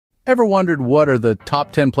Ever wondered what are the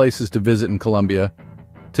top 10 places to visit in Colombia?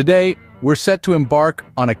 Today, we're set to embark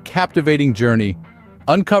on a captivating journey,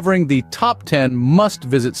 uncovering the top 10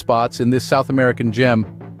 must-visit spots in this South American gem.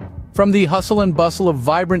 From the hustle and bustle of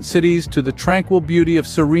vibrant cities to the tranquil beauty of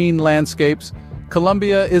serene landscapes,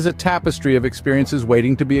 Colombia is a tapestry of experiences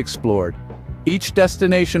waiting to be explored. Each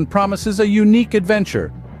destination promises a unique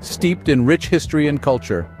adventure, steeped in rich history and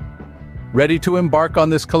culture. Ready to embark on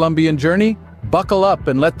this Colombian journey? Buckle up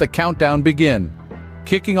and let the countdown begin.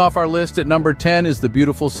 Kicking off our list at number 10 is the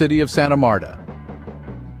beautiful city of Santa Marta.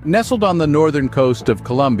 Nestled on the northern coast of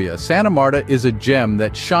Colombia, Santa Marta is a gem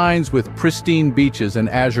that shines with pristine beaches and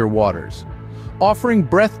azure waters, offering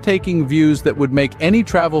breathtaking views that would make any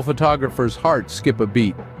travel photographer's heart skip a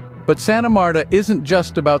beat. But Santa Marta isn't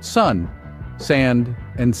just about sun, sand,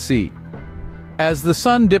 and sea. As the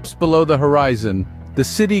sun dips below the horizon, the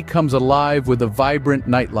city comes alive with a vibrant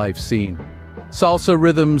nightlife scene. Salsa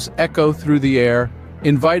rhythms echo through the air,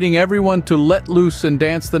 inviting everyone to let loose and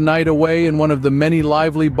dance the night away in one of the many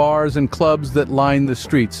lively bars and clubs that line the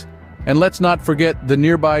streets. And let's not forget the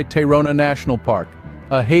nearby Tayrona National Park,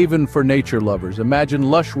 a haven for nature lovers. Imagine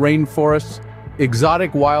lush rainforests,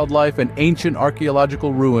 exotic wildlife, and ancient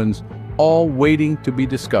archaeological ruins, all waiting to be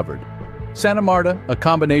discovered. Santa Marta, a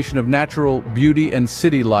combination of natural beauty and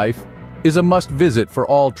city life, is a must-visit for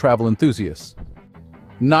all travel enthusiasts.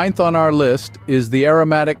 Ninth on our list is the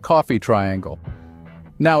aromatic coffee triangle.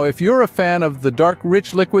 Now, if you're a fan of the dark,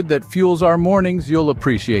 rich liquid that fuels our mornings, you'll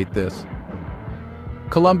appreciate this.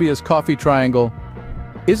 Colombia's coffee triangle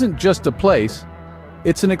isn't just a place,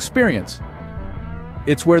 it's an experience.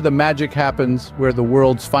 It's where the magic happens, where the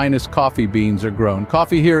world's finest coffee beans are grown.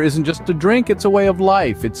 Coffee here isn't just a drink, it's a way of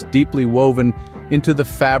life. It's deeply woven into the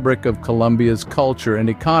fabric of Colombia's culture and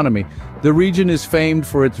economy. The region is famed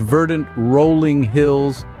for its verdant, rolling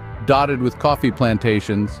hills dotted with coffee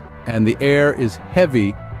plantations, and the air is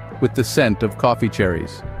heavy with the scent of coffee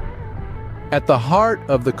cherries. At the heart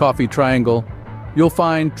of the coffee triangle, you'll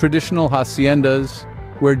find traditional haciendas,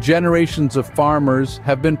 where generations of farmers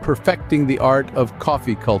have been perfecting the art of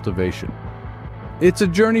coffee cultivation. It's a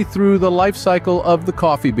journey through the life cycle of the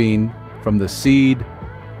coffee bean, from the seed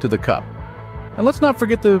to the cup. And let's not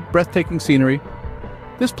forget the breathtaking scenery.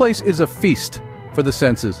 This place is a feast for the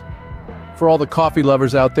senses. For all the coffee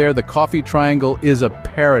lovers out there, the coffee triangle is a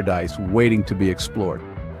paradise waiting to be explored.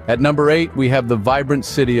 At number 8, we have the vibrant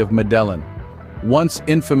city of Medellin. Once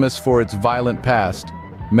infamous for its violent past,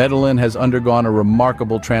 Medellin has undergone a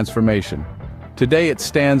remarkable transformation. Today it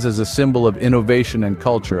stands as a symbol of innovation and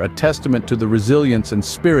culture, a testament to the resilience and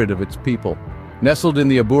spirit of its people. Nestled in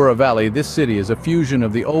the Aburra Valley, this city is a fusion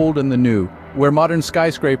of the old and the new, where modern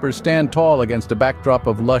skyscrapers stand tall against a backdrop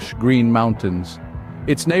of lush green mountains.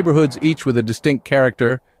 Its neighborhoods, each with a distinct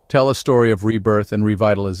character, tell a story of rebirth and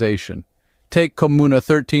revitalization. Take Comuna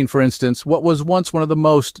 13, for instance. What was once one of the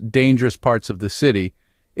most dangerous parts of the city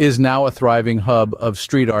is now a thriving hub of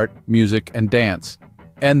street art, music, and dance.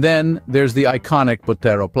 And then there's the iconic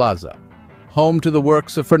Botero Plaza, home to the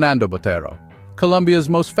works of Fernando Botero, Colombia's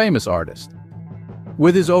most famous artist.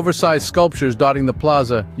 With his oversized sculptures dotting the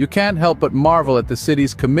plaza, you can't help but marvel at the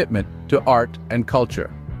city's commitment to art and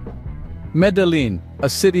culture. Medellin, a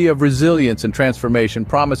city of resilience and transformation,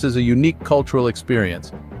 promises a unique cultural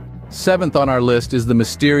experience. 7th on our list is the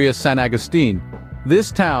mysterious San Agustin.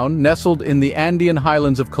 This town, nestled in the Andean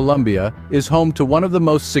highlands of Colombia, is home to one of the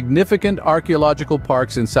most significant archaeological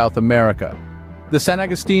parks in South America. The San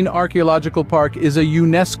Agustin Archaeological Park is a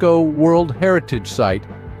UNESCO World Heritage Site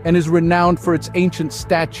and is renowned for its ancient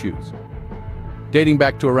statues, dating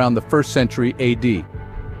back to around the 1st century AD.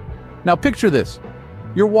 Now picture this.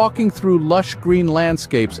 You're walking through lush green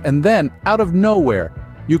landscapes, and then, out of nowhere,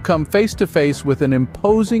 you come face to face with an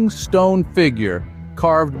imposing stone figure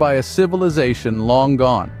carved by a civilization long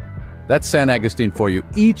gone. That's San Agustin for you.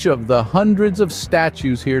 Each of the hundreds of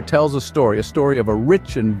statues here tells a story of a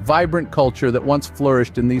rich and vibrant culture that once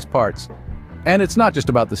flourished in these parts. And it's not just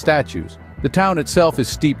about the statues. The town itself is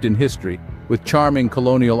steeped in history, with charming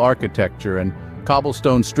colonial architecture and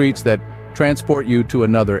cobblestone streets that transport you to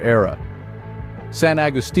another era. San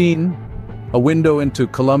Agustin, a window into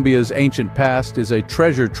Colombia's ancient past, is a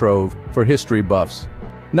treasure trove for history buffs.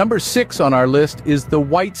 Number 6 on our list is the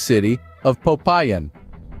White City of Popayan.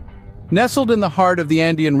 Nestled in the heart of the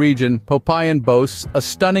Andean region, Popayan boasts a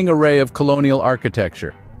stunning array of colonial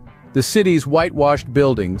architecture. The city's whitewashed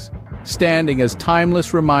buildings, standing as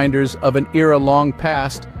timeless reminders of an era long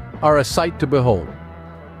past, are a sight to behold.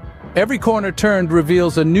 Every corner turned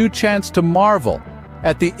reveals a new chance to marvel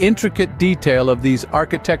at the intricate detail of these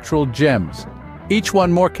architectural gems, each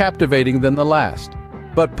one more captivating than the last.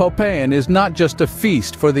 But Popayan is not just a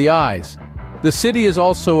feast for the eyes. The city is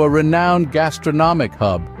also a renowned gastronomic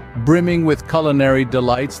hub, brimming with culinary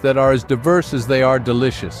delights that are as diverse as they are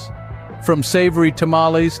delicious. From savory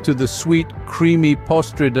tamales to the sweet, creamy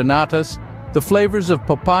postre de natas, the flavors of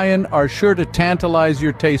Popayan are sure to tantalize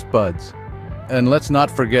your taste buds. And let's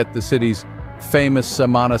not forget the city's famous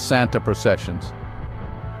Semana Santa processions.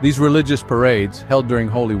 These religious parades, held during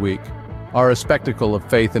Holy Week, are a spectacle of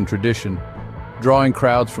faith and tradition, drawing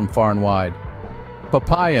crowds from far and wide.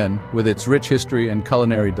 Popayan, with its rich history and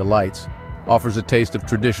culinary delights, offers a taste of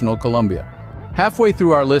traditional Colombia. Halfway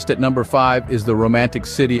through our list at number 5 is the romantic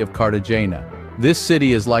city of Cartagena. This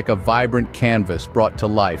city is like a vibrant canvas brought to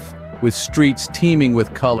life, with streets teeming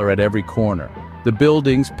with color at every corner. The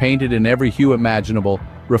buildings, painted in every hue imaginable,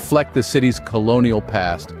 reflect the city's colonial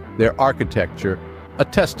past, their architecture, a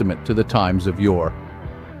testament to the times of yore.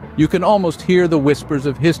 You can almost hear the whispers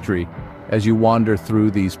of history as you wander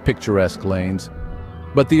through these picturesque lanes.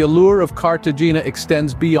 But the allure of Cartagena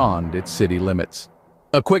extends beyond its city limits.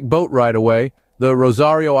 A quick boat ride away, the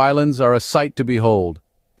Rosario Islands are a sight to behold.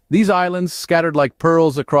 These islands, scattered like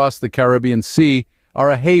pearls across the Caribbean Sea, are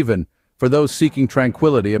a haven for those seeking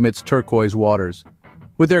tranquility amidst turquoise waters.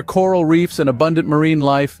 With their coral reefs and abundant marine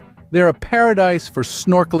life, they're a paradise for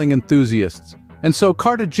snorkeling enthusiasts. And so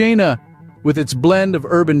Cartagena, with its blend of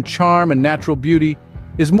urban charm and natural beauty,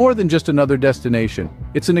 is more than just another destination.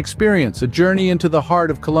 It's an experience, a journey into the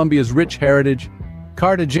heart of Colombia's rich heritage.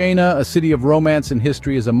 Cartagena, a city of romance and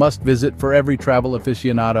history, is a must-visit for every travel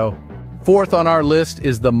aficionado. Fourth on our list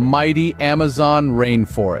is the mighty Amazon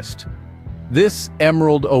rainforest. This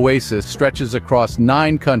emerald oasis stretches across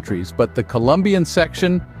 9 countries, but the Colombian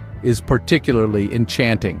section is particularly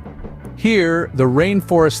enchanting. Here, the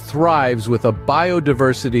rainforest thrives with a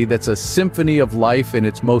biodiversity that's a symphony of life in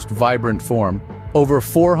its most vibrant form. Over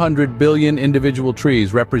 400 billion individual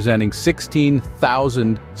trees representing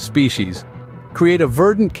 16,000 species create a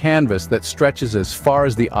verdant canvas that stretches as far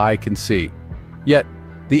as the eye can see. Yet,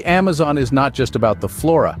 the Amazon is not just about the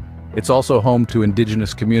flora. It's also home to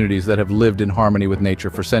indigenous communities that have lived in harmony with nature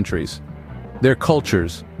for centuries. Their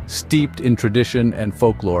cultures, steeped in tradition and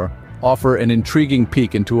folklore, offer an intriguing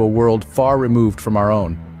peek into a world far removed from our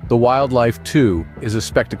own. The wildlife, too, is a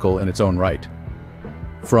spectacle in its own right.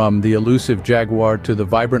 From the elusive jaguar to the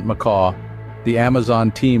vibrant macaw, the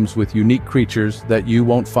Amazon teems with unique creatures that you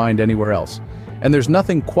won't find anywhere else. And there's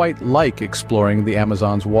nothing quite like exploring the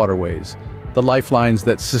Amazon's waterways, the lifelines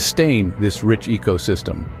that sustain this rich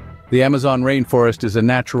ecosystem. The Amazon rainforest is a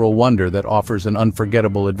natural wonder that offers an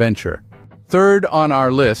unforgettable adventure. Third on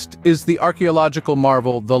our list is the archaeological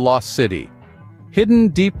marvel, the Lost City. Hidden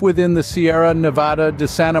deep within the Sierra Nevada de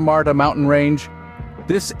Santa Marta mountain range,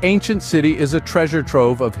 this ancient city is a treasure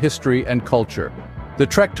trove of history and culture. The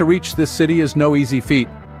trek to reach this city is no easy feat.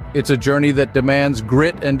 It's a journey that demands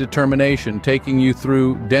grit and determination, taking you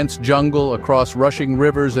through dense jungle, across rushing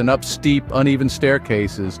rivers, and up steep, uneven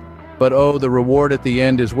staircases. But oh, the reward at the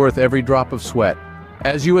end is worth every drop of sweat.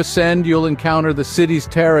 As you ascend, you'll encounter the city's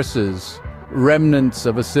terraces, remnants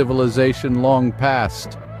of a civilization long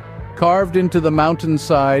past. Carved into the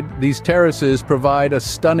mountainside, these terraces provide a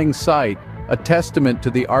stunning sight, a testament to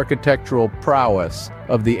the architectural prowess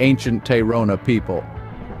of the ancient Tayrona people.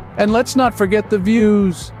 And let's not forget the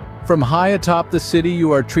views. From high atop the city,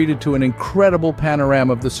 you are treated to an incredible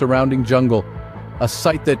panorama of the surrounding jungle, a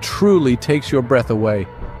sight that truly takes your breath away.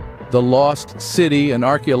 The Lost City, an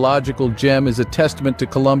archaeological gem, is a testament to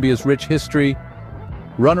Colombia's rich history.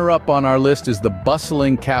 Runner-up on our list is the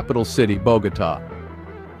bustling capital city, Bogotá.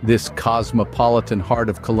 This cosmopolitan heart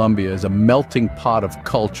of Colombia is a melting pot of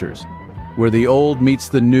cultures, where the old meets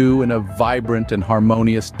the new in a vibrant and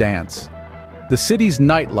harmonious dance. The city's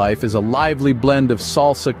nightlife is a lively blend of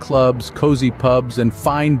salsa clubs, cozy pubs, and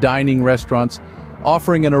fine dining restaurants,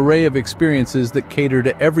 offering an array of experiences that cater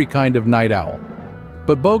to every kind of night owl.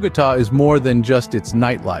 But Bogotá is more than just its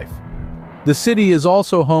nightlife. The city is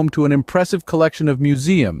also home to an impressive collection of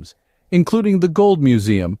museums, including the Gold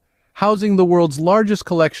Museum, housing the world's largest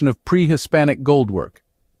collection of pre-Hispanic goldwork.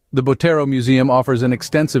 The Botero Museum offers an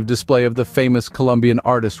extensive display of the famous Colombian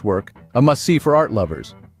artist work, a must-see for art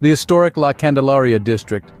lovers. The historic La Candelaria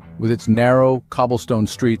district, with its narrow, cobblestone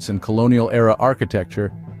streets and colonial-era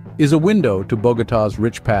architecture, is a window to Bogotá's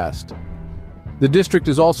rich past. The district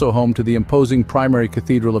is also home to the imposing primary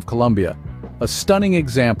cathedral of Colombia, a stunning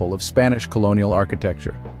example of Spanish colonial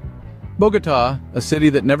architecture. Bogotá, a city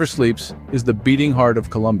that never sleeps, is the beating heart of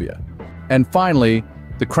Colombia. And finally,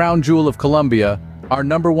 the crown jewel of Colombia, our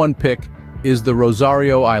number 1 pick, is the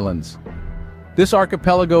Rosario Islands. This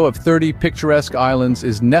archipelago of 30 picturesque islands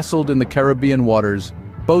is nestled in the Caribbean waters,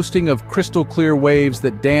 boasting of crystal-clear waves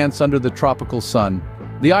that dance under the tropical sun.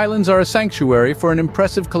 The islands are a sanctuary for an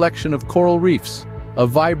impressive collection of coral reefs, a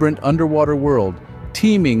vibrant underwater world,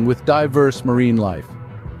 teeming with diverse marine life.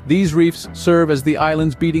 These reefs serve as the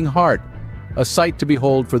island's beating heart, a sight to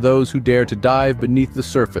behold for those who dare to dive beneath the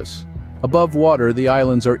surface. Above water, the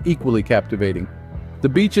islands are equally captivating. The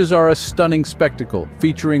beaches are a stunning spectacle,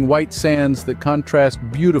 featuring white sands that contrast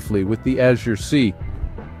beautifully with the azure sea.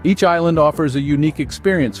 Each island offers a unique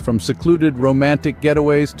experience, from secluded romantic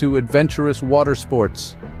getaways to adventurous water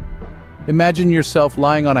sports. Imagine yourself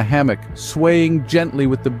lying on a hammock, swaying gently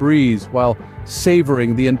with the breeze while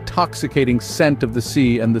savoring the intoxicating scent of the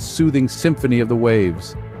sea and the soothing symphony of the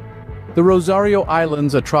waves. The Rosario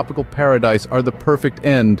Islands, a tropical paradise, are the perfect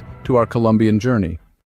end to our Colombian journey.